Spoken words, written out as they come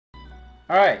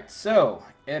Alright, so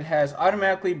it has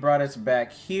automatically brought us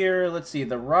back here. Let's see,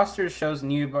 the roster shows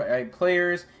new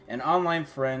players and online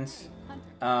friends.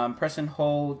 Press and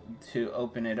hold to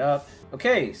open it up.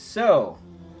 Okay, so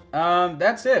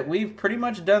that's it. We've pretty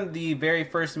much done the very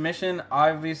first mission.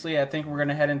 Obviously, I think we're going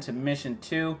to head into mission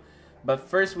 2. But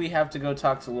first, we have to go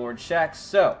talk to Lord Shax.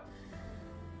 So,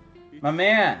 my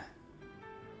man.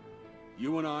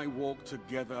 You and I walked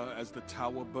together as the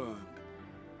tower burned.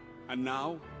 And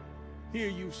now, here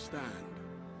you stand.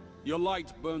 Your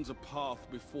light burns a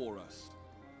path before us.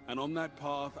 And on that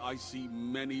path, I see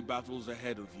many battles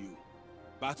ahead of you.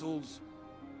 Battles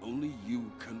only you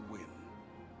can win.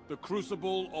 The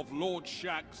crucible of Lord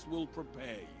Shax will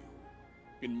prepare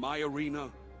you. In my arena,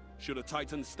 should a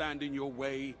titan stand in your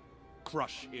way,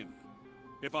 crush him.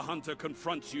 If a hunter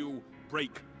confronts you,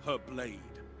 break her blade.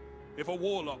 If a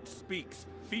warlock speaks,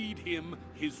 feed him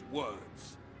his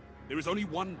words. There is only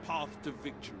one path to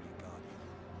victory, Guardian.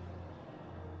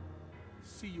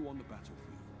 See you on the battlefield.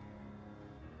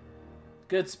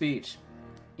 Good speech.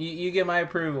 You get my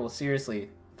approval, seriously.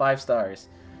 5 stars.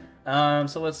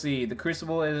 So let's see. The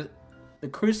Crucible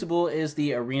is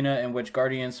the arena in which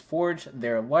Guardians forge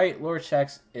their light. Lord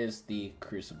Shax is the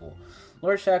Crucible.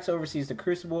 Lord Shax oversees the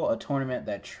Crucible, a tournament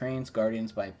that trains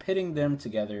Guardians by pitting them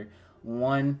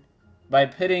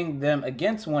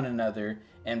against one another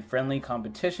in friendly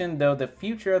competition. Though the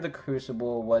future of the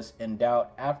Crucible was in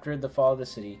doubt after the fall of the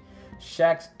city,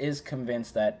 Shax is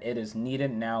convinced that it is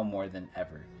needed now more than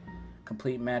ever.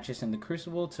 Complete matches in the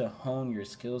Crucible to hone your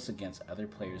skills against other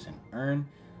players and earn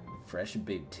fresh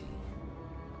booty.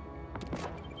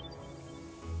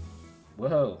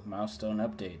 Whoa, milestone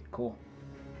update. Cool.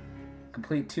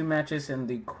 Complete 2 matches in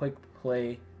the quick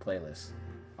play playlist.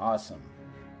 Awesome.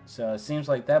 So it seems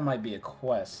like that might be a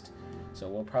quest. So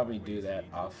we'll probably do that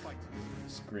off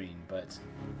screen, but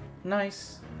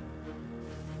nice.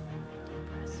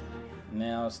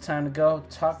 Now it's time to go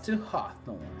talk to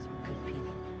Hawthorne. Good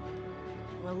people.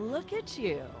 Well, look at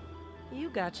you. You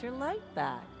got your light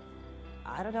back.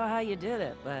 I don't know how you did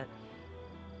it, but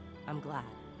I'm glad.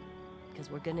 Because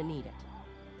we're gonna need it.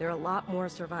 There are a lot more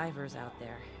survivors out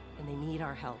there, and they need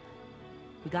our help.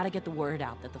 We gotta get the word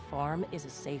out that the farm is a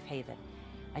safe haven.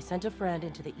 I sent a friend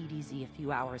into the EDZ a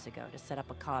few hours ago to set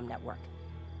up a comm network.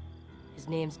 His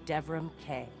name's Devram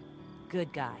K.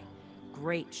 Good guy.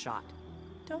 Great shot.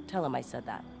 Don't tell him I said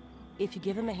that. If you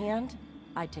give him a hand,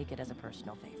 I'd take it as a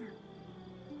personal favor.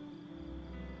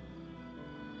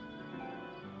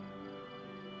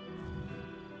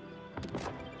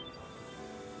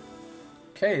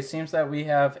 Okay, it seems that we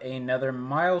have another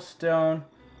milestone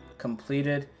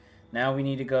completed. Now we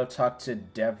need to go talk to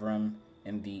Devram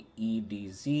in the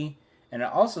EDZ. And it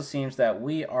also seems that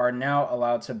we are now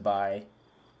allowed to buy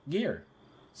gear.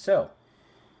 So,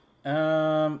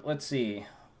 let's see.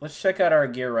 Let's check out our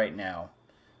gear right now.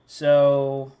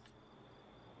 So,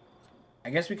 I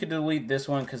guess we could delete this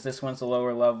one because this one's a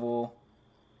lower level.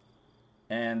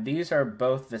 And these are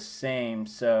both the same,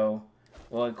 so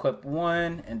we'll equip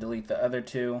one and delete the other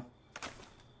 2.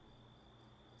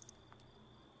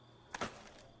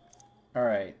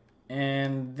 Alright,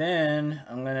 and then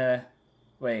I'm gonna...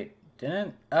 Wait,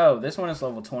 didn't... Oh, this one is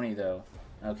level 20 though.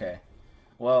 Okay.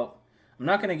 Well, I'm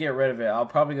not gonna get rid of it. I'll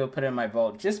probably go put it in my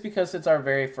vault just because it's our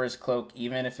very first cloak,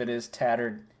 even if it is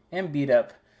tattered and beat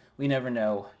up. We never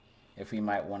know if we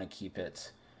might want to keep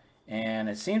it. And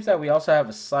it seems that we also have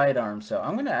a sidearm, so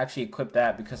I'm going to actually equip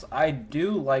that because I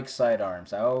do like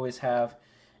sidearms. I always have.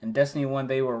 In Destiny 1,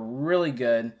 they were really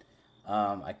good.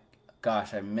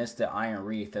 Gosh, I missed the Iron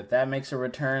Wreath. If that makes a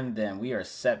return, then we are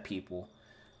set, people.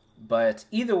 But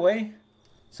either way,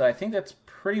 so I think that's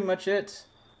pretty much it.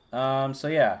 So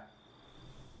yeah.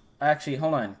 Actually,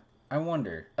 hold on. I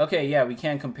wonder. Okay, yeah, we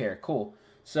can compare. Cool.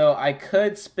 So I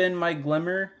could spin my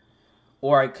Glimmer,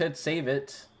 or I could save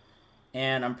it.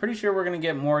 And I'm pretty sure we're going to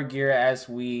get more gear as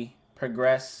we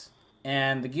progress.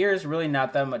 And the gear is really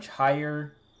not that much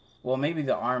higher. Well, maybe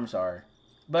the arms are.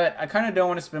 But I kind of don't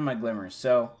want to spin my Glimmers.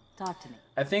 So Talk to me.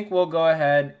 I think we'll go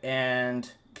ahead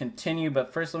and continue.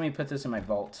 But first, let me put this in my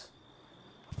vault.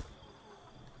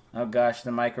 Oh gosh,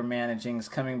 the micromanaging is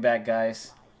coming back,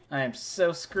 guys. I am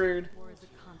so screwed.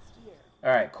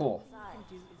 Alright, cool.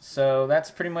 So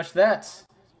that's pretty much that.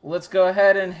 Let's go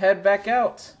ahead and head back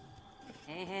out.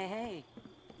 Hey, hey, hey.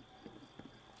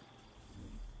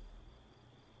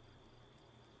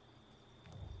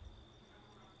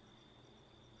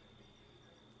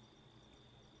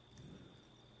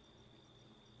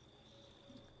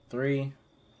 Three,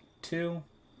 2,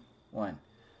 1.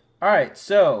 Alright,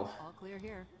 so All clear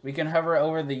here. we can hover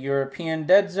over the European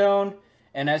Dead Zone.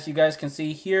 And as you guys can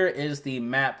see, here is the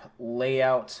map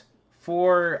layout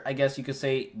for, I guess you could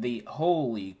say, the...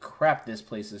 Holy crap, this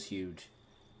place is huge.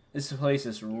 This place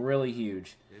is really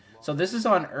huge. So this is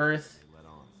on Earth.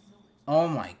 Oh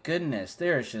my goodness,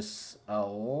 there's just a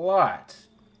lot.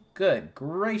 Good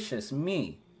gracious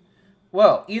me.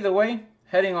 Well, either way,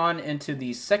 heading on into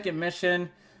the second mission,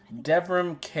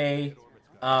 Devrim K,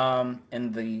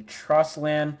 in the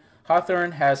Trostland.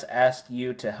 Hawthorne has asked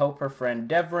you to help her friend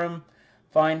Devrim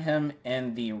find him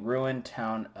in the ruined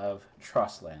town of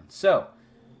Trostland. So,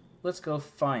 let's go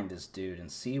find this dude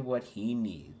and see what he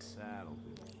needs.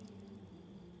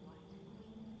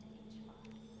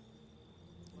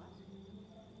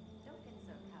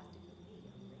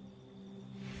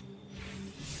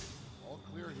 All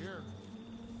clear here.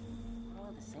 We're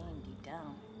all the same deep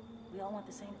down. We all want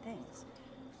the same things.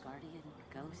 Guardian,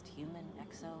 ghost, human,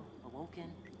 exo,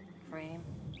 awoken, frame,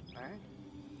 bird.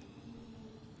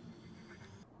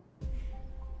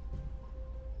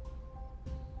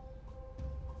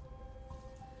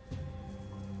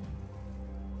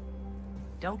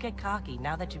 Don't get cocky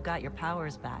now that you've got your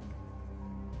powers back.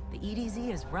 The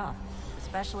EDZ is rough,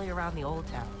 especially around the old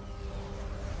town.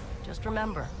 Just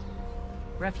remember,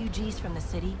 refugees from the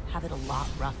city have it a lot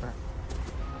rougher.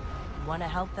 You want to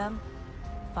help them?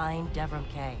 Find Devrim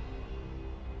K.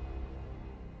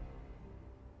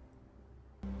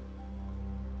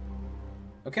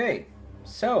 Okay,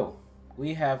 so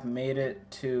we have made it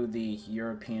to the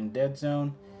European Dead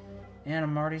Zone, and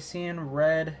I'm already seeing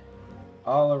red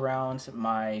all around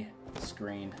my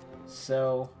screen.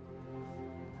 So,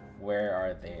 where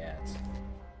are they at?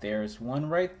 There's one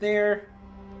right there.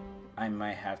 I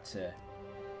might have to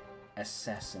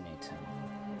assassinate him.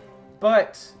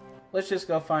 But, let's just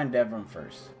go find Devrim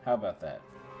first. How about that?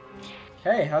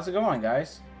 Hey, how's it going,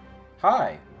 guys?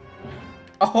 Hi.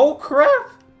 Oh,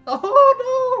 crap!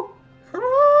 Oh, no!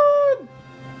 Run!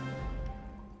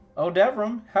 Oh,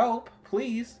 Devrim, help,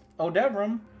 please. Oh,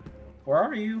 Devrim, where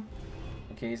are you?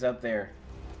 Okay, he's up there.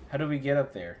 How do we get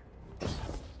up there?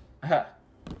 Ha!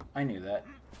 I knew that.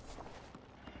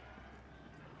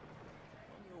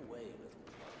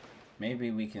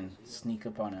 Maybe we can sneak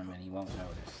up on him and he won't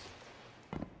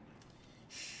notice.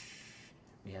 Shh.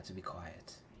 We have to be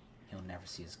quiet. He'll never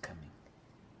see us coming.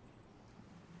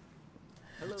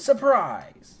 Hello.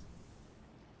 Surprise!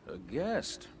 A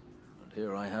guest. And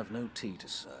here I have no tea to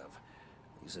serve.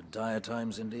 These are dire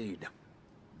times indeed.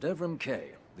 Devrim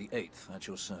K, the 8th, at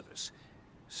your service.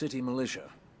 City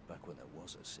militia, back when there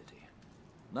was a city.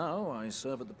 Now I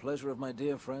serve at the pleasure of my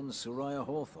dear friend Soraya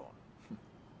Hawthorne.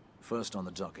 First on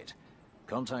the docket,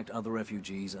 contact other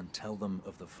refugees and tell them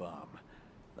of the farm.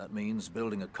 That means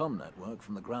building a comm network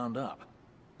from the ground up.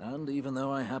 And even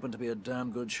though I happen to be a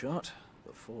damn good shot,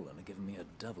 the Fallen are giving me a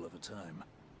devil of a time.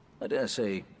 I dare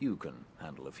say you can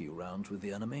handle a few rounds with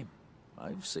the enemy.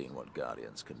 I've seen what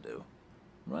Guardians can do.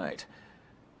 Right.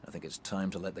 I think it's time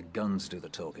to let the guns do the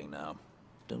talking now.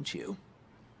 Don't you?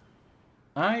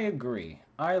 I agree.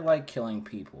 I like killing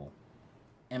people.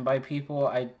 And by people,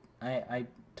 I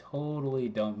totally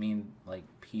don't mean, like,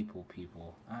 people.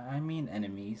 I mean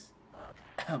enemies.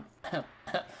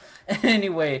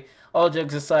 Anyway, all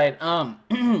jokes aside,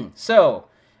 so,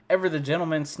 ever the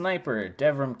gentleman sniper,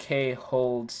 Devrim K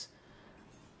holds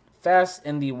fast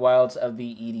in the wilds of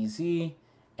the EDZ.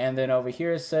 And then over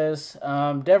here it says,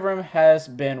 Devrim has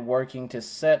been working to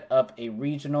set up a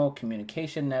regional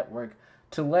communication network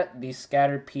to let the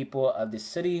scattered people of the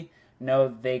city know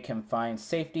they can find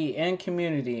safety and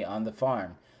community on the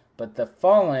farm. But the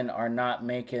Fallen are not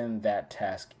making that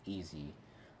task easy.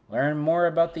 Learn more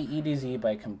about the EDZ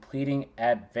by completing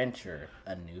Adventure,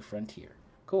 A New Frontier.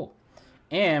 Cool.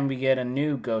 And we get a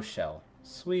new ghost shell.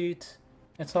 Sweet.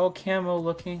 It's all camo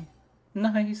looking.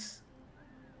 Nice.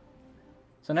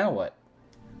 So now what?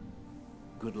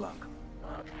 Good luck.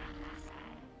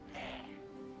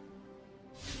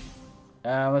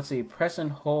 Let's see. Press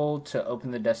and hold to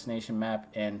open the destination map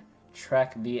and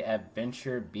track the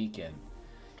adventure beacon.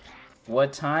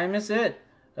 What time is it?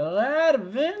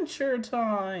 Adventure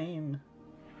time!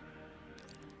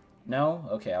 No?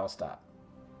 Okay, I'll stop.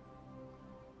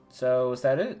 So, is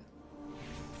that it?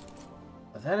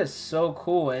 That is so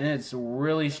cool, and it's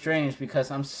really strange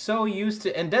because I'm so used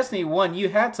to... In Destiny 1, you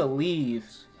had to leave,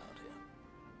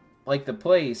 like, the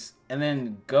place, and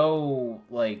then go,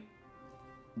 like,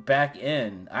 back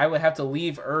in. I would have to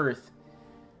leave Earth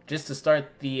just to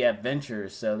start the adventure,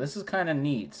 so this is kind of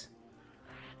neat.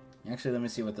 Actually, let me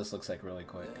see what this looks like really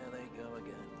quick. There they go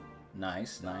again.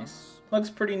 Nice, nice. Looks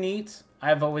pretty neat.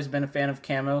 I've always been a fan of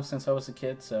camo since I was a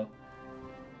kid, so...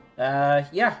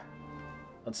 yeah.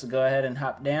 Let's go ahead and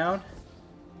hop down.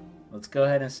 Let's go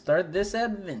ahead and start this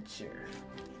adventure.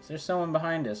 Is there someone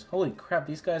behind us? Holy crap,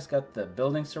 these guys got the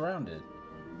building surrounded.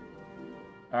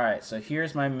 Alright, so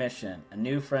here's my mission. A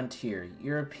new frontier.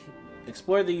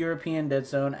 Explore the European Dead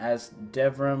Zone as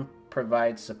Devrim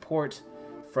provides support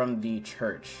from the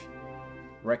church.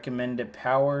 Recommended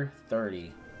power,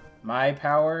 30. My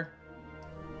power?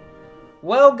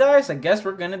 Well, guys, I guess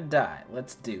we're gonna die.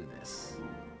 Let's do this.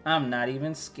 I'm not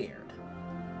even scared.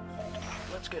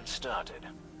 Let's get started.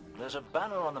 There's a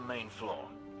banner on the main floor.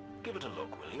 Give it a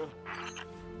look, will you?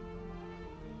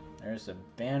 There's a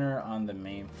banner on the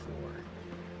main floor.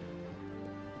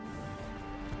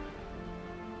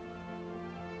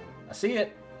 I see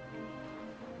it.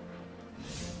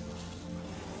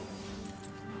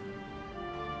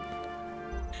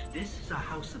 This is a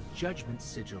House of Judgment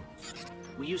sigil.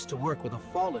 We used to work with a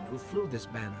Fallen who flew this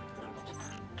banner.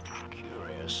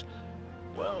 Curious.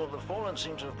 Well, the Fallen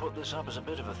seem to have put this up as a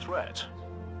bit of a threat.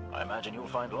 I imagine you'll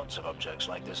find lots of objects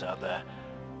like this out there.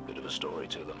 Bit of a story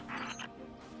to them.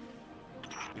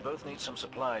 We both need some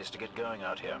supplies to get going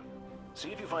out here.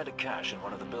 See if you find a cache in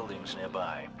one of the buildings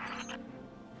nearby.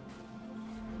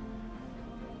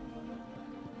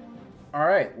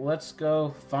 Alright, let's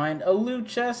go find a loot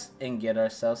chest and get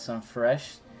ourselves some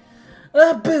fresh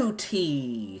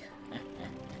booty.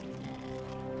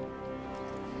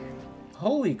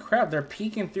 Holy crap, they're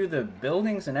peeking through the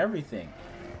buildings and everything.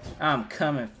 I'm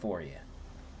coming for you.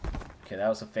 Okay, that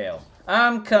was a fail.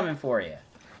 I'm coming for you.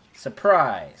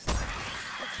 Surprise.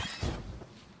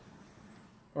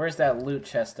 Where's that loot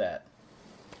chest at?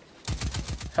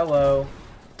 Hello.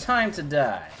 Time to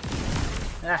die.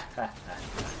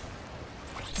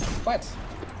 What?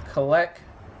 Collect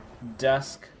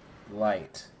dusk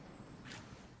light.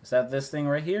 Is that this thing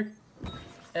right here?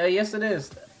 Yes, it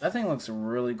is. That thing looks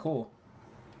really cool.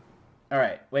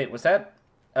 Alright, wait, was that?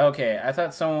 Okay, I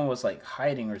thought someone was like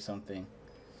hiding or something.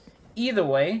 Either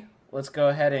way, let's go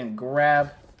ahead and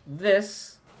grab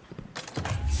this.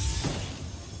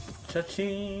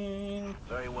 Cha-ching!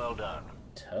 Very well done.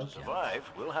 To survive,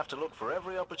 we'll have to look for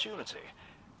every opportunity.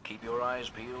 Keep your eyes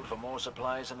peeled for more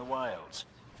supplies in the wilds.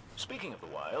 Speaking of the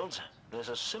wilds, there's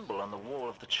a symbol on the wall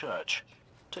of the church.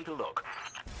 Take a look.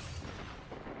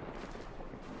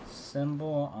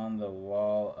 Symbol on the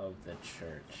wall of the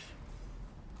church.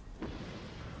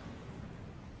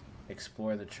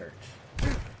 Explore the church.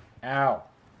 Ow.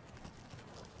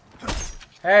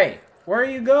 Hey, where are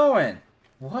you going?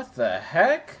 What the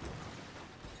heck?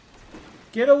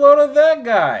 Get a load of that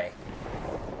guy.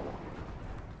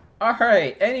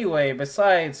 Alright, anyway,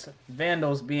 besides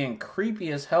vandals being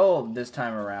creepy as hell this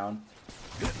time around.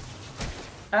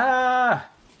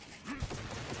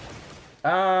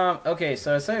 Okay,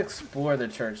 so I said explore the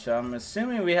church, so I'm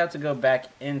assuming we have to go back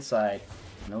inside.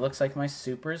 And it looks like my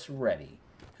super's ready.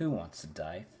 Who wants to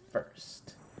die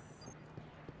first?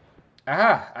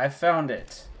 Aha, I found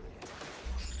it.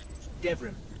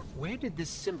 Devrim, where did this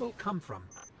symbol come from?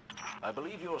 I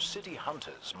believe your city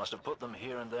hunters must have put them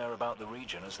here and there about the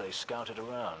region as they scouted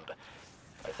around.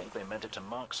 I think they meant it to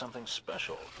mark something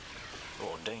special.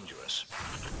 Or dangerous.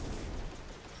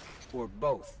 Or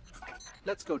both.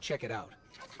 Let's go check it out.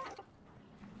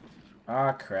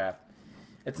 Aw, crap.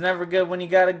 It's never good when you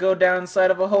gotta go down inside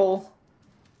of a hole.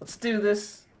 Let's do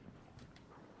this.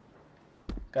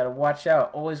 Gotta watch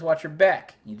out. Always watch your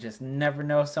back. You just never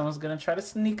know if someone's gonna try to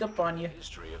sneak up on you. The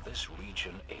history of this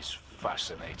region is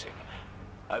fascinating.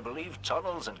 I believe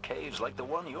tunnels and caves like the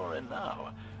one you're in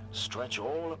now stretch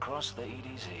all across the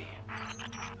EDZ.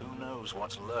 Who knows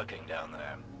what's lurking down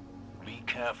there? Be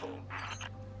careful.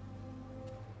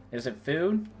 Is it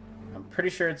food? I'm pretty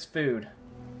sure it's food.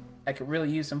 I could really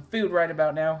use some food right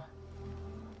about now.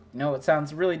 You know what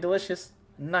sounds really delicious?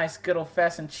 A nice good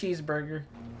old-fashioned cheeseburger.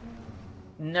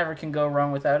 Never can go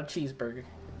wrong without a cheeseburger.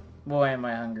 Boy, am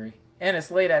I hungry. And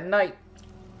it's late at night.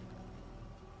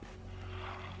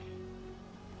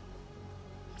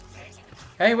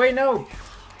 Hey, wait, no!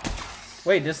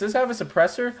 Wait, does this have a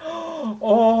suppressor?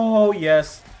 Oh,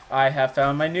 yes. I have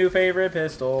found my new favorite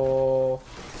pistol.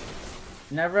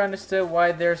 Never understood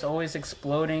why there's always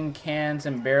exploding cans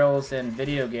and barrels in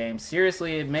video games.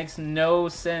 Seriously, it makes no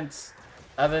sense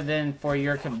other than for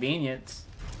your convenience.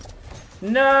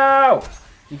 No!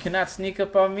 You cannot sneak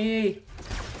up on me.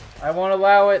 I won't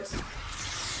allow it.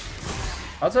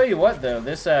 I'll tell you what, though.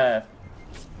 This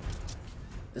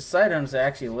item's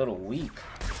actually a little weak.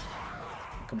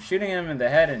 I'm shooting him in the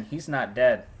head and he's not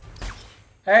dead.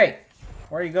 Hey!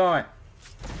 Where are you going?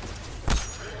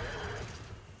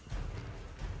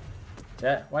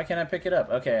 Why can't I pick it up?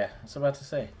 Okay, I was about to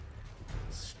say.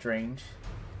 Strange.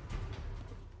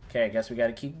 Okay, I guess we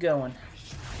gotta keep going.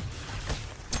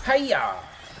 Hiya!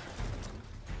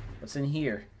 What's in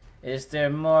here? Is there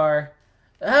more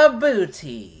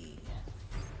booty?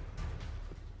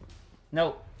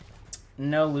 Nope.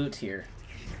 No loot here.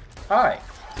 Hi.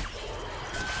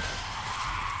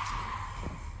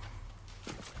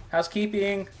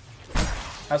 Housekeeping.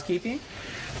 Housekeeping?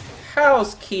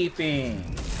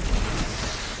 Housekeeping!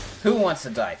 Who wants to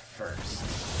die first?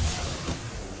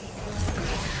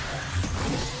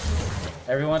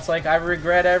 Everyone's like, I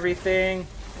regret everything.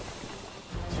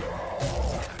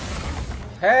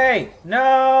 Hey!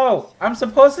 No! I'm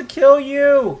supposed to kill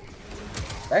you!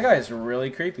 That guy is really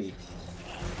creepy.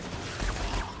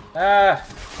 Ah!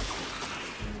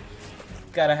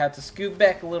 Gotta have to scoot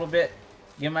back a little bit.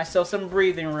 Give myself some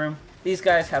breathing room. These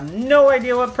guys have no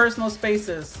idea what personal space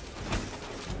is.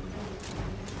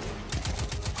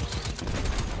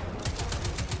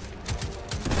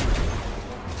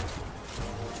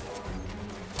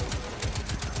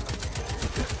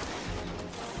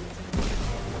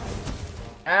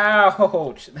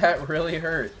 Ouch! That really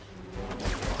hurt.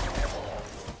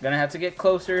 Gonna have to get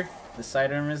closer. The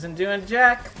sidearm isn't doing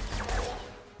jack.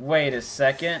 Wait a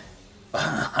second.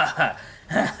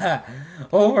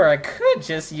 Or I could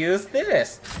just use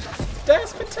this.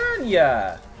 Das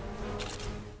Pitania.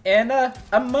 And a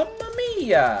Mamma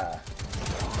Mia.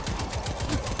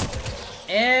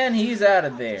 And he's out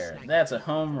of there. That's a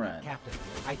home run. Captain,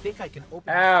 I think I can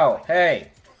open. Ow!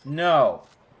 Hey! No!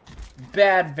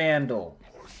 Bad Vandal.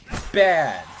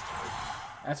 Bad.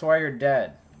 That's why you're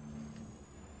dead.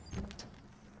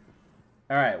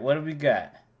 Alright, what do we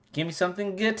got? Give me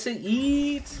something good to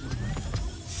eat.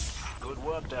 Good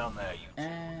work down there, you.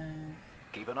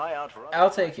 Keep an eye out for I'll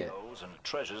take it. and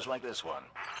treasures like this one.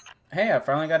 Hey, I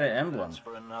finally got an emblem. That's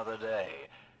for another day.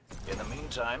 In the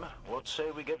meantime, what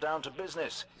say we get down to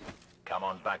business? Come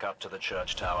on back up to the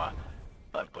church tower.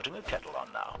 I'm putting a kettle on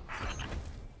now.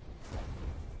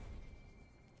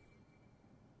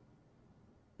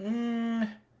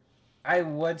 I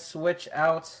would switch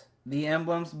out the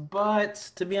emblems, but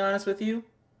to be honest with you,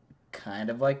 kind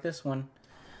of like this one.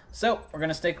 So, we're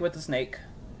gonna stick with the snake.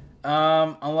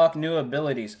 Unlock new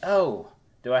abilities. Oh,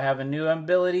 do I have a new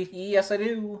ability? Yes, I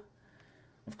do.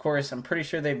 Of course, I'm pretty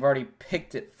sure they've already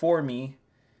picked it for me.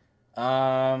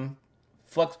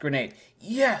 Flux grenade.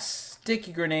 Yes!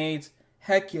 Sticky grenades.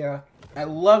 Heck yeah. I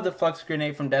love the flux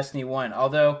grenade from Destiny 1.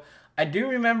 Although, I do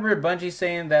remember Bungie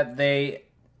saying that they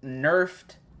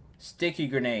nerfed sticky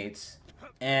grenades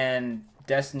in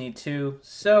Destiny 2.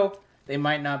 So, they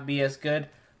might not be as good.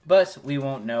 But we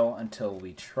won't know until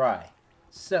we try.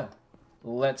 So,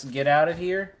 let's get out of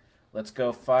here. Let's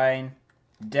go find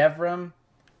Devram.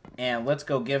 And let's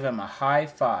go give him a high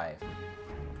five.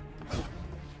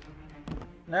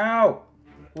 No!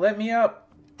 Let me up!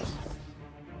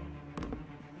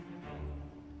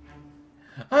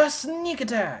 A sneak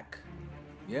attack!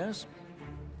 Yes?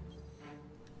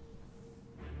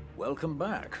 Welcome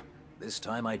back. This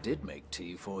time I did make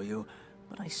tea for you,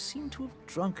 but I seem to have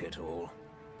drunk it all.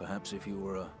 Perhaps if you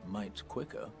were a mite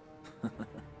quicker.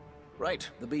 Right,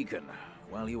 the beacon.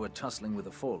 While you were tussling with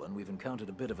the Fallen, we've encountered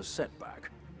a bit of a setback.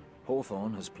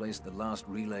 Hawthorne has placed the last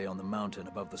relay on the mountain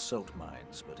above the salt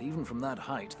mines, but even from that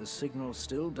height, the signal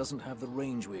still doesn't have the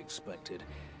range we expected.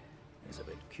 It's a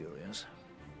bit curious.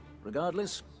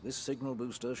 Regardless, this signal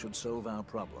booster should solve our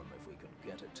problem if we can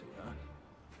get it to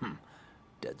her.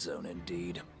 Dead zone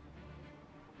indeed.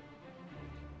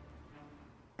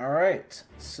 Alright,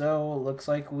 so looks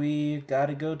like we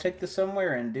gotta go take this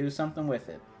somewhere and do something with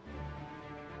it.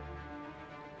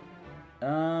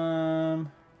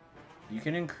 You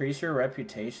can increase your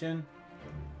reputation?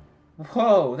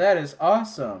 Whoa, that is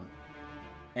awesome!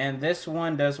 And this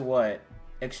one does what?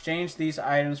 Exchange these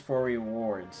items for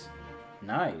rewards.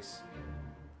 Nice.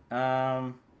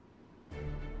 I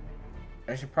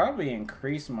should probably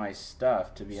increase my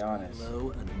stuff, to be honest.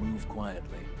 Slow and move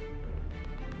quietly.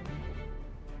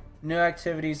 New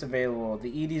activities available.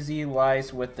 The EDZ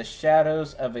lies with the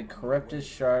shadows of a corrupted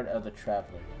shard of the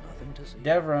Traveler. Nothing to see.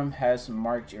 Devram has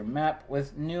marked your map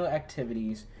with new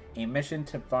activities, a mission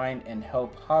to find and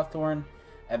help Hawthorne,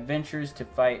 adventures to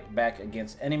fight back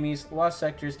against enemies, lost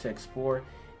sectors to explore,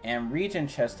 and region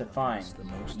chests to find.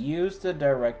 Use the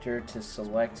director to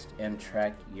select and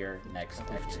track your next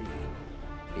activity.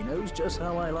 He knows just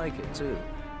how I like it too.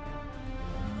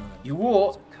 You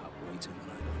will. Cup waiting when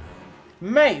I don't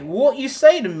know. Mate, what you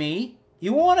say to me?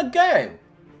 You wanna go?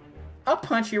 I'll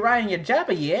punch you right in your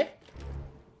jabber, yeah?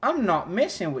 I'm not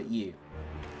messing with you.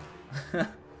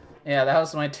 Yeah, that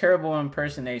was my terrible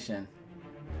impersonation.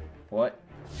 What?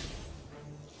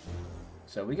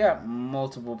 So we got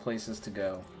multiple places to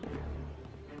go.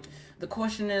 The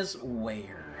question is,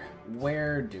 where?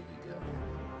 Where do we go?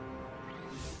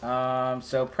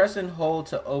 So press and hold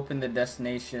to open the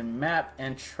destination map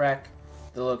and track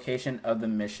the location of the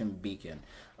mission beacon.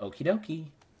 Okie dokie.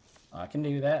 I can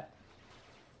do that.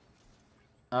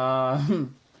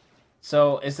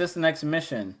 So is this the next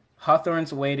mission?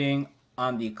 Hawthorne's waiting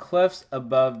on the cliffs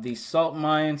above the salt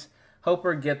mines. Help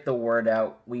her get the word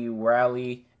out. We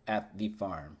rally at the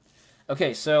farm.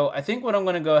 Okay, so I think what I'm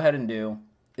going to go ahead and do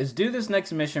is do this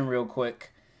next mission real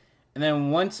quick. And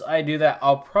then once I do that,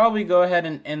 I'll probably go ahead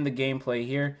and end the gameplay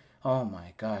here. Oh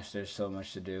my gosh, there's so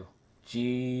much to do.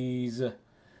 Jeez.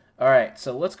 Alright,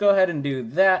 so let's go ahead and do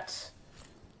that.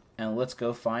 And let's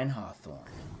go find Hawthorne.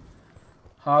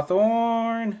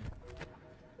 Hawthorne!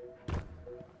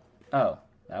 Oh,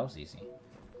 that was easy.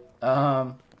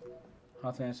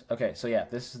 Hawthorne's... Okay, so yeah,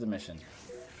 this is the mission.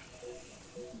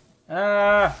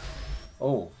 Ah!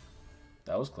 Oh,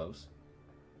 that was close.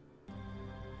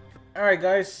 Alright,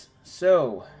 guys.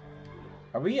 So,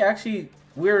 are we actually...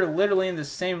 We're literally in the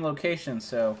same location,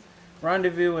 so...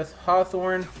 Rendezvous with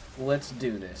Hawthorne. Let's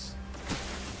do this.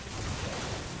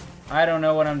 I don't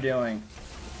know what I'm doing.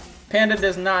 Panda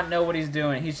does not know what he's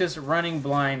doing. He's just running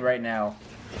blind right now.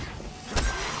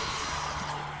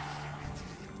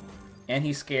 And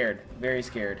he's scared. Very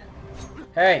scared.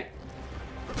 Hey!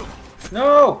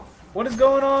 No! What is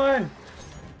going on?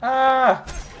 Ah!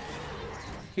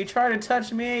 He tried to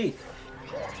touch me!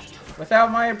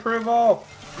 Without my approval!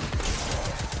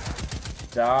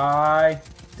 Die!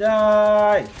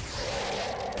 Die!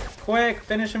 Quick!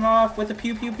 Finish him off with a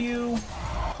pew pew pew!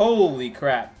 Holy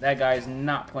crap! That guy's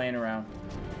not playing around.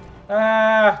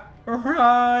 Ah!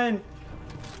 Run!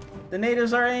 The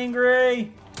natives are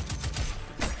angry!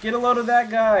 Get a load of that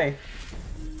guy!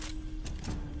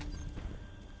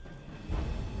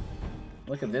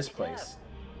 Look at this place.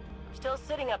 Still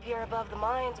sitting up here above the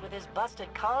mines with his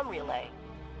busted comm relay.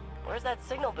 Where's that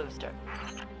signal booster?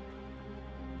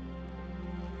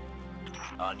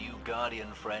 Our new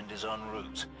Guardian friend is en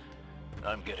route.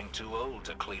 I'm getting too old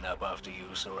to clean up after you,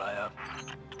 Soraya.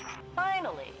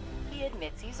 Finally, he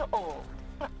admits he's old.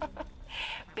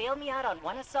 Bailed me out on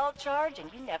one assault charge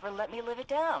and you never let me live it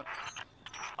down.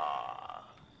 Ah,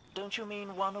 don't you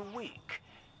mean one a week?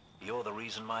 You're the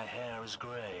reason my hair is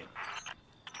gray.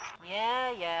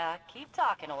 Yeah, keep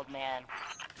talking, old man.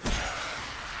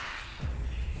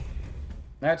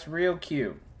 That's real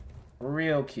cute.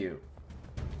 Real cute.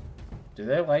 Do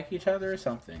they like each other or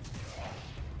something?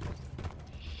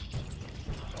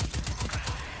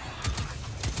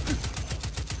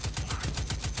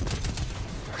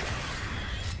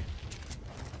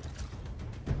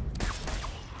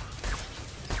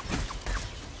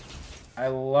 I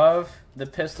love the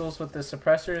pistols with the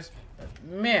suppressors, but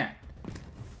man,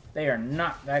 they are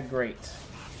not that great.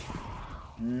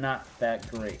 Not that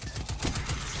great.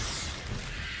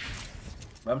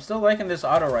 But I'm still liking this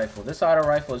auto rifle. This auto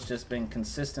rifle has just been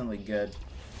consistently good.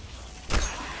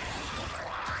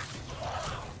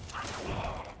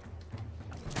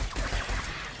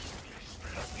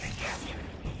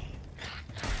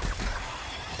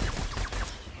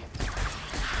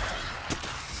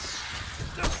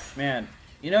 Man,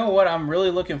 you know what I'm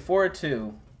really looking forward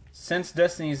to since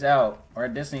Destiny's out, or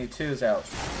Destiny 2 is out?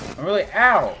 I'm really...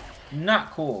 Ow!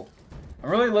 Not cool. I'm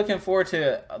really looking forward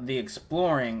to the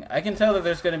exploring. I can tell that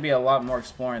there's going to be a lot more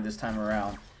exploring this time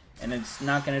around. And it's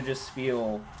not going to just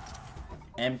feel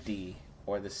empty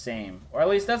or the same. Or at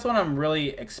least that's what I'm really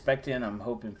expecting, I'm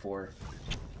hoping for.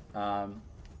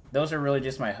 Those are really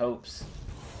just my hopes.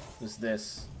 Was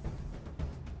this.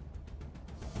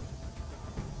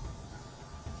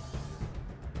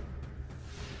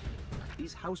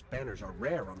 These house banners are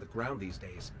rare on the ground these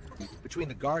days. Between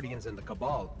the Guardians and the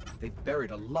Cabal, they've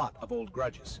buried a lot of old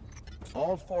grudges.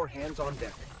 All four hands on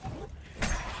deck.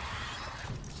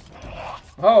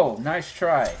 Oh, nice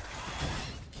try.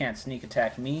 Can't sneak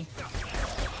attack me.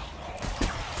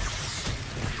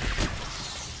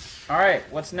 Alright,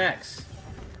 what's next?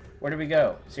 Where do we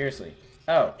go? Seriously.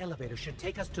 Oh. Elevator should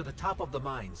take us to the top of the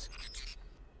mines.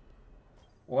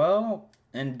 Well,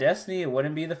 in Destiny, it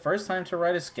wouldn't be the first time to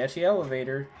ride a sketchy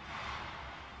elevator.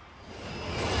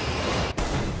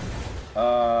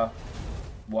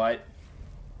 What?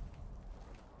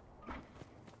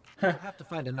 We'll have to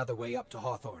find another way up to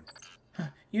Hawthorne.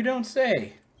 You don't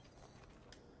say.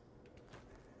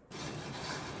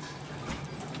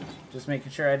 Just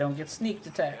making sure I don't get sneak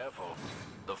attacked. Careful.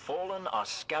 The Fallen are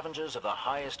scavengers of the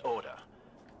highest order.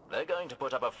 They're going to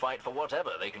put up a fight for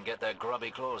whatever they can get their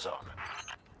grubby claws on.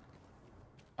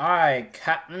 Aye,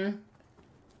 Captain.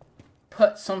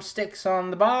 Put some sticks on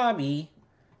the bobby.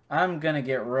 I'm gonna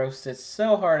get roasted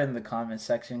so hard in the comment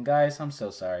section. Guys, I'm so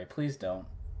sorry. Please don't.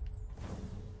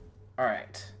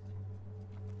 Alright.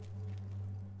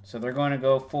 So they're going to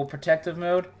go full protective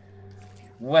mode?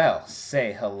 Well,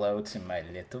 say hello to my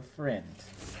little friend.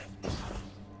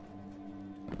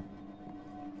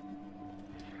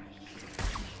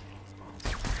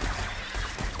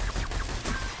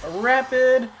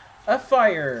 Rapid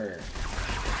fire.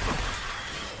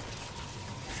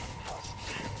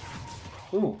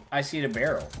 Ooh, I see the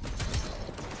barrel.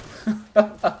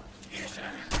 I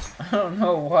don't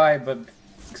know why, but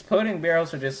exploding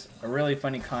barrels are just a really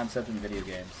funny concept in video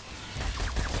games.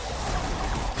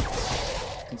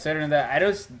 Considering that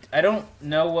I don't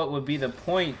know what would be the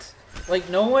point. Like,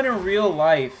 no one in real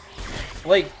life,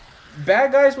 like,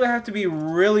 bad guys would have to be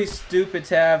really stupid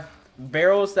to have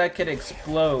barrels that could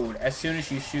explode as soon as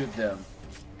you shoot them.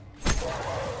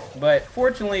 But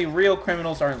fortunately, real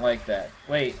criminals aren't like that.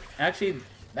 Wait, actually,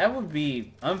 that would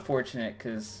be unfortunate,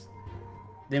 because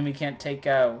then we can't take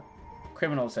out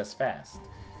criminals as fast.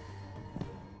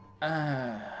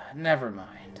 Never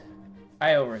mind.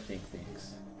 I overthink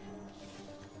things.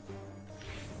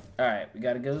 Alright, we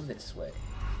gotta go this way.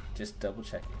 Just double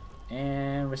check it.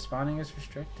 And responding is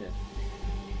restricted.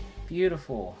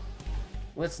 Beautiful.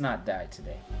 Let's not die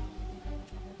today.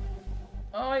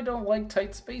 I don't like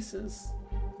tight spaces.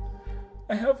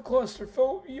 I have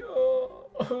claustrophobia.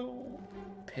 Oh.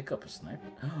 Pick up a sniper.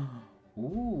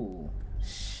 Ooh,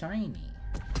 shiny.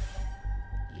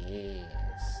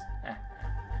 Yes.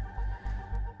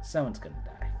 Someone's gonna die.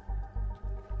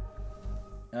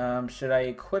 Should I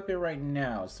equip it right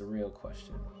now is the real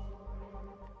question.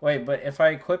 Wait, but if I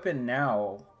equip it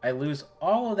now, I lose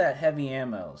all of that heavy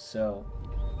ammo, so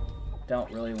don't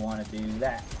really want to do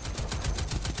that.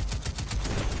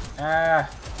 Ah!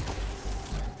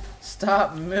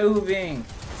 Stop moving!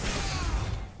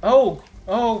 Oh!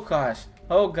 Oh gosh!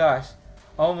 Oh gosh!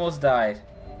 Almost died.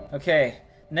 Okay,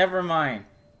 never mind.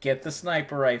 Get the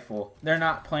sniper rifle. They're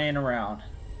not playing around.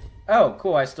 Oh,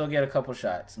 cool. I still get a couple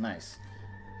shots. Nice.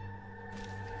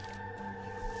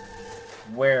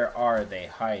 Where are they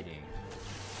hiding?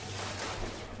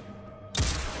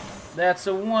 That's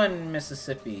a one,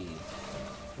 Mississippi.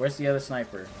 Where's the other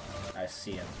sniper? I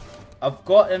see him. I've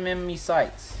got him in me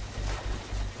sights.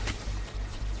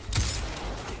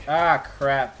 Ah,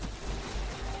 crap.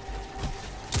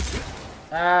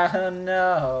 Ah,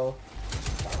 no.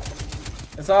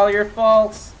 It's all your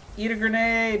fault. Eat a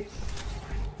grenade.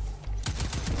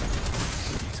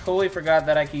 Totally forgot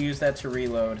that I could use that to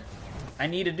reload. I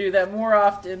need to do that more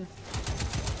often.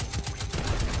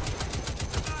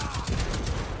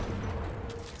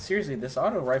 Seriously, this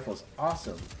auto rifle is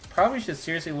awesome. Probably should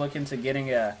seriously look into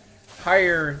getting a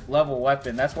higher level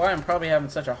weapon. That's why I'm probably having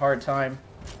such a hard time.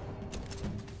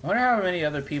 I wonder how many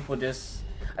other people just...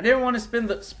 I didn't want to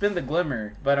spin the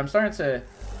glimmer, but I'm starting to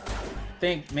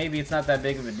think maybe it's not that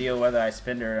big of a deal whether I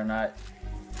spin it or not.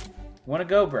 Wanna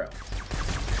go, bro?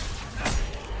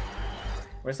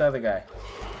 Where's the other guy?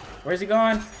 Where's he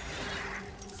gone?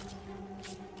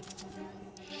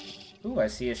 Ooh, I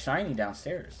see a shiny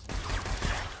downstairs.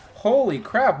 Holy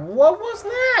crap, what was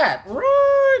that?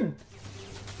 Run!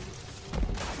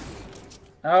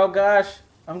 Oh gosh,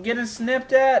 I'm getting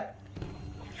snipped at.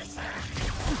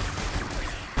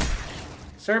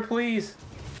 Sir, please.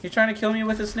 You're trying to kill me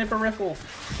with a snipper rifle.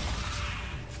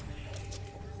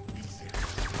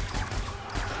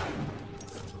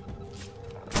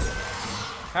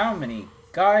 How many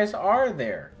guys are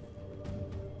there?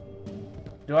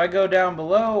 Do I go down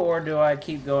below or do I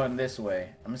keep going this way?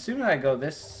 I'm assuming I go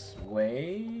this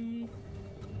way.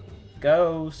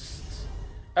 Ghost.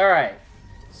 Alright.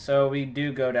 So we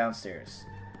do go downstairs.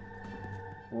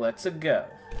 Let's go.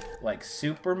 Like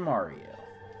Super Mario.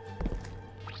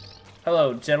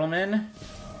 Hello, gentlemen.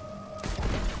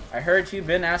 I heard you've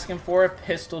been asking for a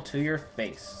pistol to your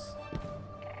face.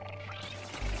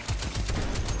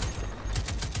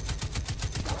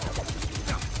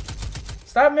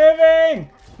 Stop moving!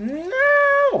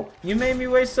 No! You made me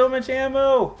waste so much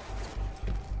ammo!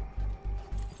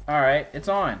 Alright, it's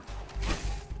on.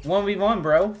 1v1,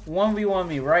 bro. 1v1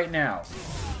 me right now.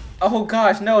 Oh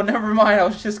gosh, no, never mind. I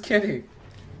was just kidding.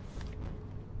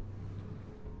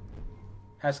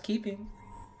 Housekeeping.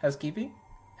 Housekeeping?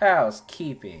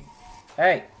 Housekeeping.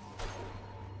 Hey.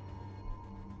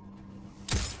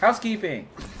 Housekeeping.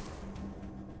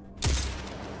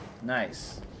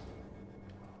 Nice.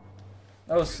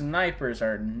 Those snipers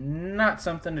are not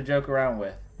something to joke around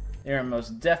with. They are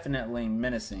most definitely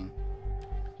menacing.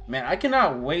 Man, I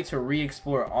cannot wait to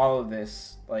re-explore all of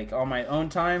this. Like, on my own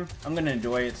time. I'm gonna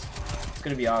enjoy it. It's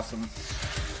gonna be awesome.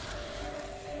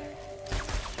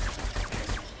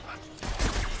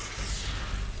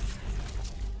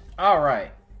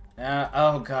 Alright.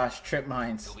 Oh gosh, trip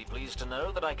mines. You'll be pleased to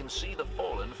know that I can see the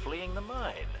fallen fleeing the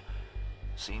mine.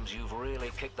 Seems you've really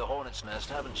kicked the hornet's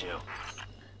nest, haven't you?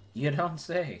 You don't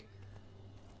say.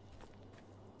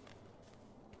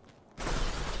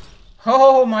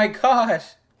 Oh my gosh!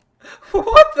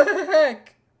 What the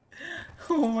heck?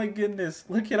 Oh my goodness,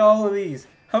 look at all of these.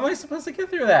 How am I supposed to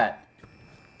get through that?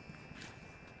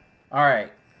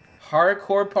 Alright.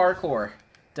 Hardcore parkour.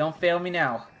 Don't fail me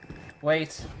now.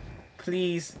 Wait.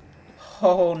 Please.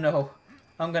 Oh no.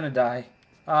 I'm gonna die.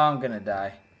 I'm gonna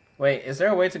die. Wait, is there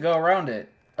a way to go around it?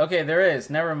 Okay, there is.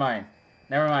 Never mind.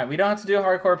 Never mind. We don't have to do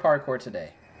hardcore parkour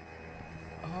today.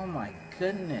 Oh my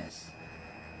goodness.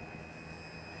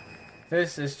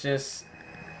 This is just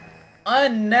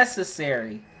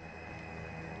unnecessary.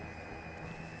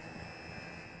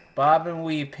 Bob and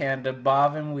weave, Panda.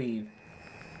 Bob and weave.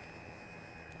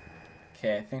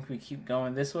 Okay, I think we keep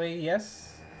going this way.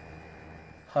 Yes.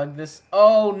 Hug this.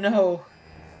 Oh no.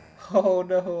 Oh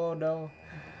no, oh no.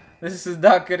 This is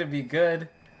not gonna be good.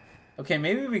 Okay,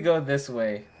 maybe we go this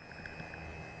way.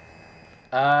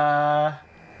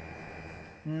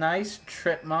 Nice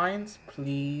trip mines,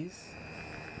 please.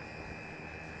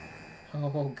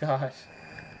 Oh gosh.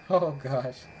 Oh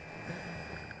gosh.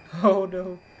 Oh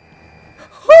no.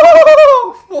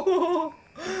 Oh!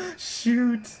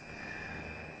 Shoot.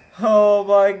 Oh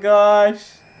my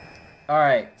gosh.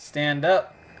 Alright, stand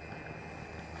up.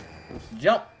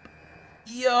 Jump.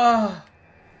 Yeah.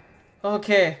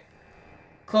 Okay.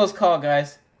 Close call,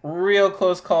 guys. Real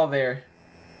close call there.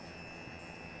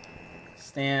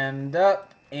 Stand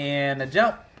up and a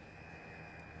jump.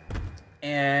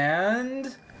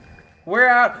 And we're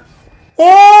out.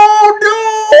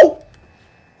 Oh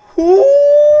no!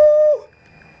 Ooh!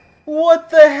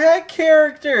 What the heck,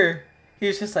 character? He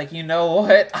was just like, you know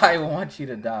what? I want you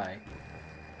to die.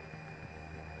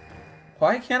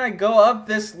 Why can't I go up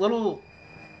this little...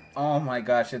 Oh my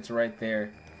gosh, it's right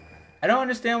there. I don't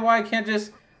understand why I can't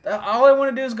just... All I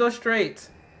want to do is go straight.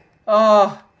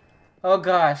 Oh. Oh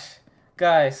gosh.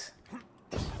 Guys.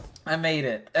 I made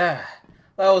it. That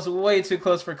was way too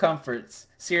close for comforts.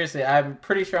 Seriously, I'm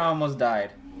pretty sure I almost died.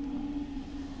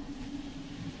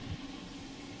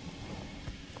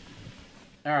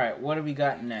 Alright, what do we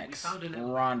got next?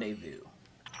 Rendezvous.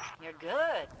 You're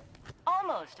good.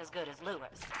 Almost as good as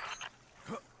Lewis.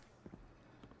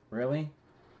 Really?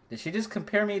 Did she just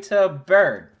compare me to a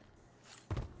bird?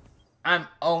 I'm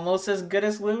almost as good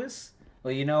as Lewis?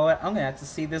 Well, you know what? I'm gonna have to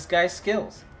see this guy's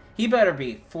skills. He better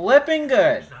be flipping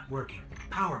good. It's not working.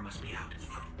 Power must be out.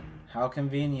 How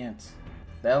convenient.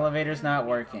 The elevator's not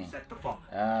working. Set the fall.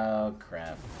 Oh,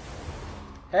 crap.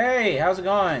 Hey, how's it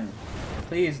going?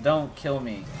 Please don't kill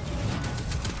me.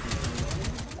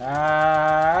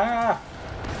 Ah!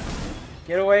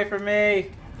 Get away from me!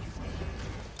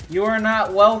 You are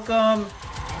not welcome!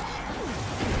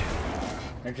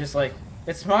 They're just like,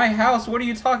 it's my house, what are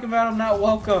you talking about? I'm not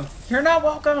welcome. You're not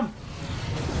welcome!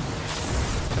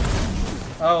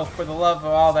 Oh, for the love of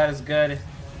all that is good.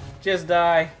 Just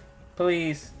die.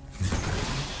 Please.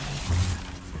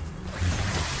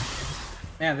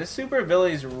 Man, this super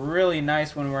ability is really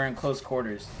nice when we're in close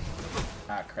quarters.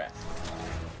 Ah, crap.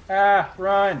 Ah,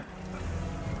 run!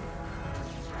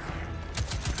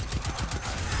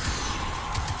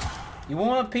 You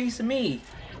want a piece of me?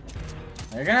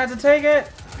 You're gonna have to take it!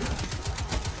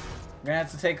 You're gonna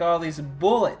have to take all these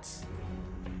bullets.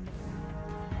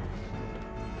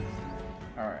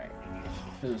 Alright.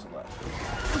 Who's left?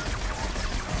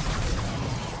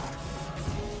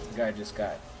 The guy just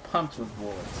got pumped with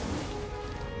bullets.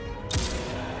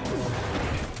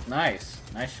 Nice.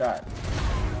 Nice shot.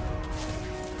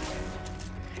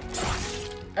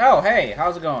 Oh, hey,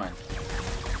 how's it going?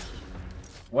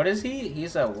 What is he?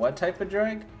 He's a what type of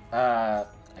drag? I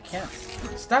can't.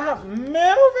 Stop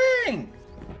moving!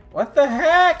 What the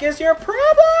heck is your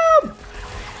problem?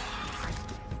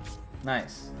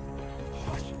 Nice.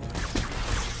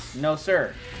 No,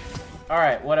 sir.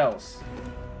 Alright, what else?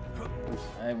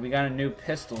 We got a new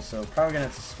pistol, so probably gonna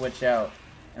have to switch out.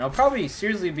 And it'll probably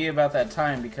seriously be about that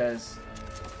time because,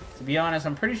 to be honest,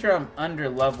 I'm pretty sure I'm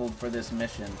under-leveled for this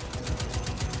mission.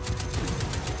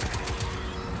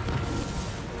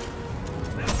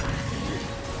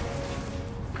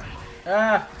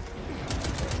 Ah!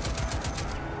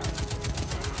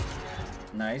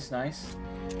 Nice, nice.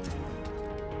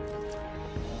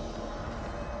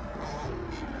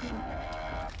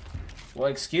 Well,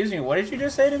 excuse me, what did you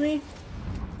just say to me?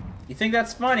 You think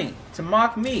that's funny? To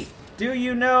mock me? Do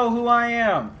you know who I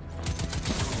am?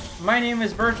 My name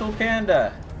is Virtual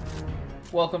Panda.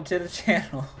 Welcome to the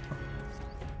channel.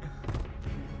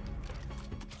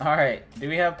 Alright, do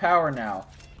we have power now?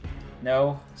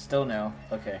 No? Still no.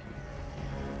 Okay.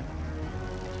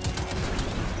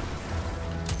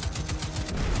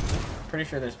 pretty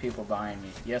sure there's people behind me.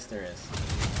 Yes, there is.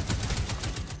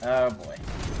 Oh boy.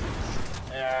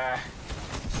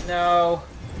 No.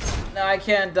 No, I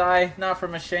can't die. Not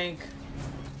from a shank.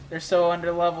 They're so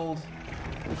underleveled.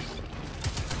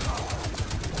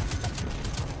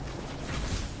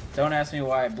 Don't ask me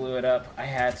why I blew it up. I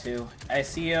had to. I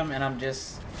see him and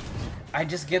I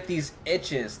just get these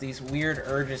itches, these weird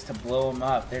urges to blow them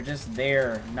up. They're just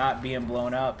there, not being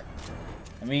blown up.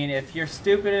 I mean, if you're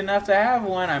stupid enough to have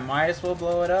one, I might as well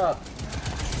blow it up.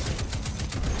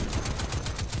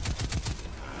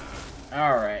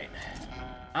 Alright.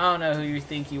 I don't know who you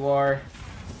think you are,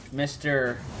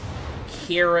 Mr.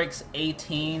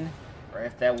 Kyrix18, or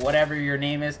if that, whatever your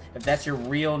name is, if that's your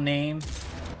real name,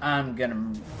 I'm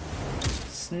gonna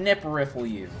snip-riffle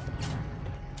you.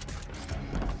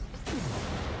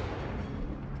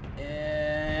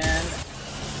 And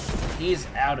he's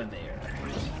out of there.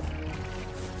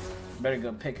 Better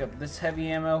go pick up this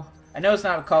heavy ammo. I know it's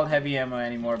not called heavy ammo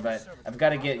anymore, but I've got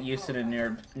to get used to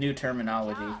the new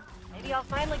terminology. Maybe I'll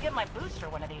finally get my booster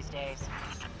one of these days.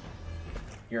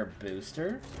 Your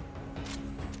booster?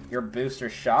 Your booster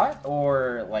shot?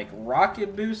 Or, like,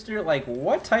 rocket booster? Like,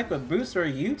 what type of booster are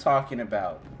you talking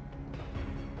about?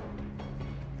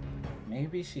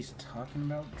 Maybe she's talking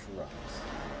about drugs.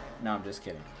 No, I'm just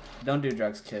kidding. Don't do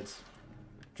drugs, kids.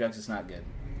 Drugs is not good.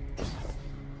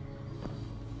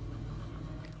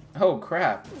 Oh,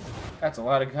 crap. That's a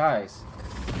lot of guys.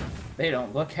 They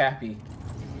don't look happy.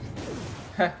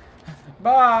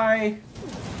 Bye!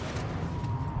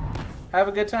 Have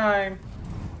a good time.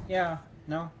 Yeah.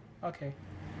 No? Okay.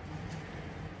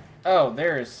 Oh,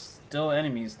 there's still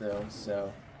enemies, though,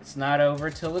 so it's not over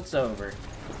till it's over.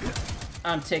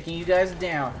 I'm taking you guys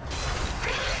down.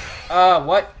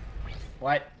 What?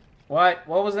 What? What?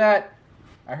 What was that?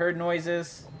 I heard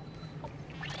noises.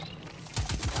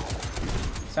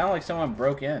 Sounded like someone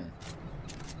broke in.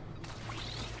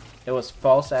 It was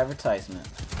false advertisement.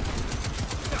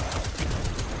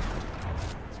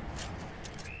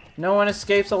 No one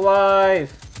escapes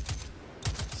alive!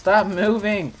 Stop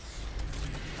moving!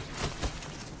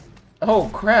 Oh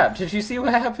crap, did you see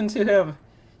what happened to him?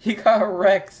 He got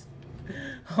wrecked.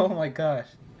 Oh my gosh.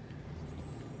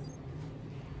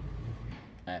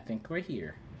 I think we're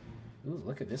here. Ooh,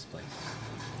 look at this place.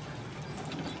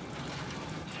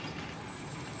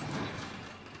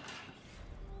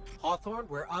 Hawthorne,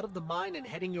 we're out of the mine and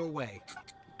heading your way.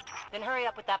 Then hurry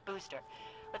up with that booster.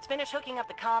 Let's finish hooking up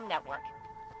the comm network.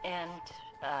 And,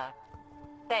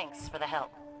 thanks for the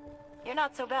help. You're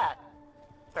not so bad.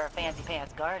 For a fancy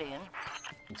pants guardian.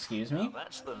 Excuse me? Now,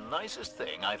 that's the nicest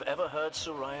thing I've ever heard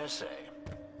Soraya say.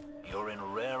 You're in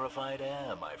rarefied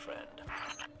air, my friend.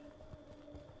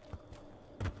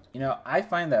 You know, I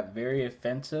find that very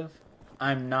offensive.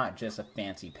 I'm not just a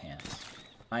fancy pants.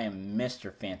 I am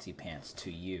Mr. Fancy Pants to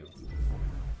you.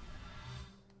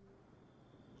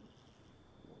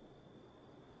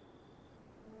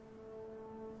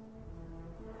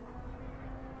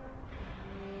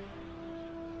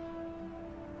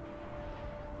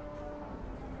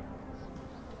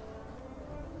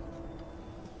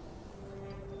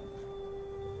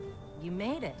 You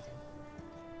made it.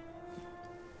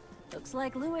 Looks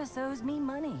like Lewis owes me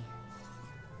money.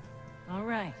 All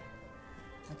right.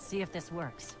 Let's see if this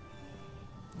works.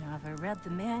 Now, if I read the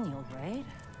manual right,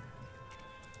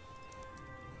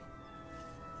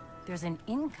 there's an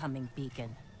incoming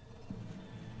beacon.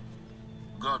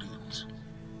 Guardians,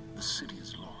 the city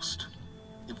is lost.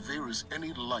 If there is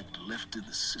any light left in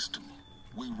the system,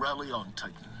 we rally on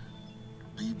Titan.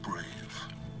 Be brave.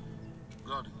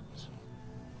 Guardians.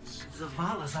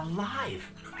 Zavala's alive!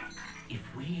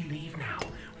 If we leave now,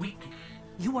 we...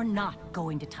 You are not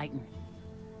going to Titan.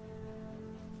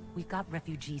 We've got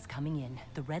refugees coming in.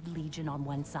 The Red Legion on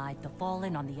one side, the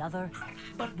Fallen on the other.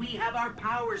 But we have our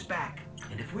powers back.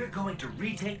 And if we're going to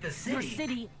retake the city... Your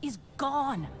city is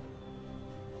gone.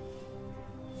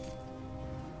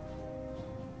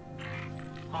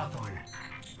 Hawthorne,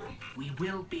 we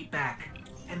will be back.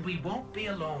 And we won't be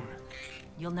alone.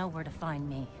 You'll know where to find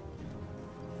me.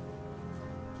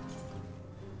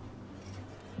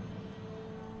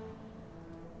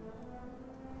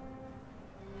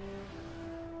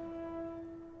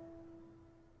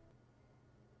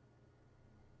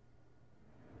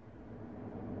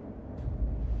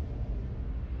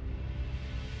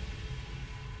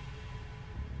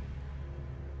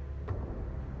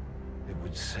 It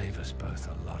would save us both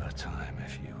a lot of time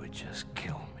if you would just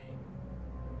kill me.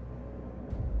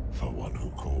 For one who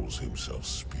calls himself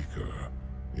Speaker,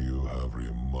 you have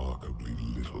remarkably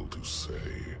little to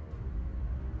say.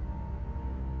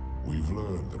 We've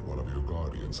learned that one of your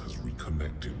Guardians has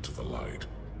reconnected to the light.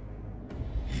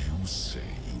 You say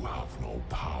you have no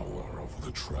power over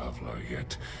the Traveler,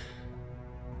 yet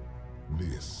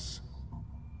this...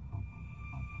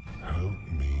 Help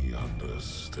me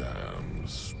understand,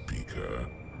 Speaker.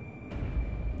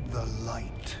 The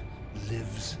light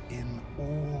lives in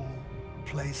all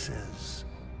places,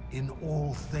 in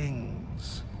all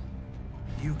things.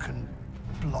 You can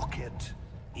block it,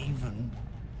 even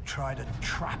try to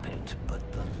trap it, but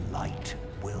the light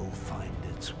will find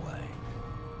its way.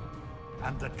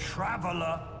 And the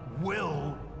Traveler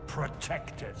will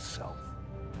protect itself.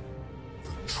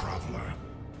 The Traveler.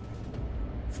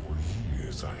 For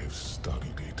years I have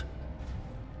studied it.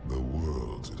 The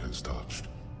worlds it has touched.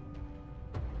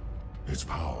 Its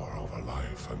power over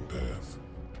life and death.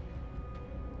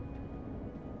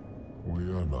 We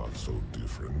are not so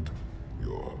different,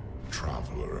 your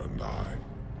Traveler and I.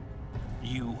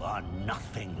 You are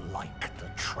nothing like the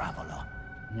Traveler.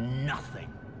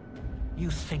 Nothing. You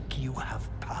think you have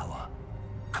power,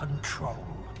 control.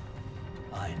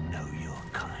 I know your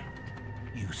kind.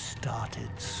 You started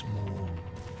small.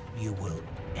 You will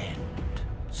end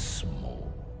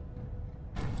small.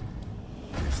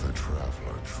 If the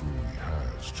Traveler truly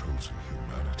has chosen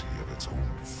humanity of its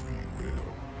own free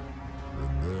will,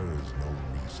 then there is no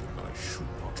reason I should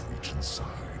not reach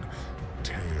inside,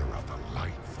 tear out the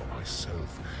light for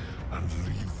myself, and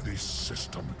leave this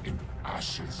system in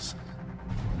ashes.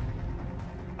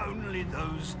 Only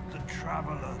those the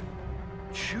Traveler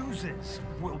chooses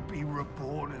will be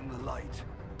reborn in the light.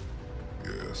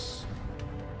 Yes.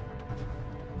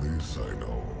 This I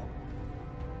know.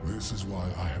 This is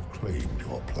why I have claimed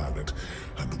your planet,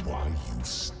 and why you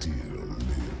still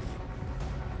live.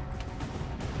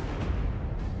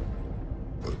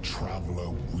 The Traveler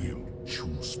will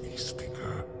choose me,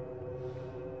 Speaker.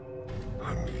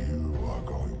 And you are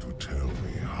going to tell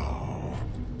me how.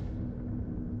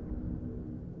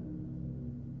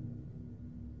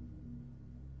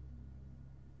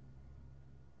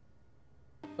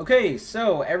 Okay,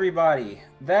 so everybody,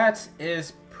 that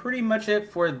is pretty much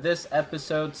it for this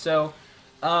episode. So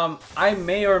I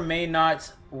may or may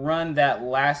not run that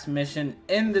last mission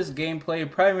in this gameplay,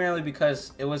 primarily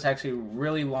because it was actually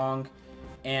really long,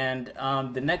 and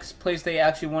the next place they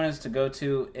actually want us to go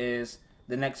to is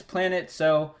the next planet.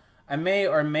 So I may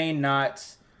or may not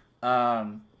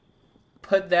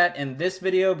put that in this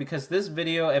video, because this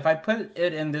video, if I put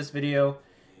it in this video,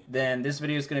 then this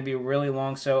video is going to be really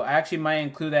long. So I actually might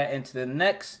include that into the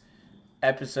next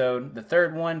episode, the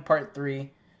third one, part 3.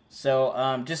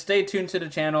 So just stay tuned to the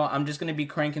channel. I'm just going to be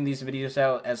cranking these videos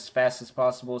out as fast as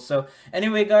possible. So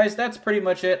anyway, guys, that's pretty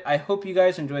much it. I hope you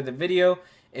guys enjoyed the video.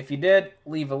 If you did,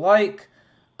 leave a like.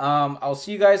 I'll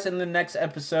see you guys in the next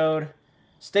episode.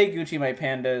 Stay Gucci, my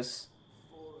pandas.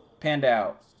 Panda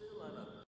out.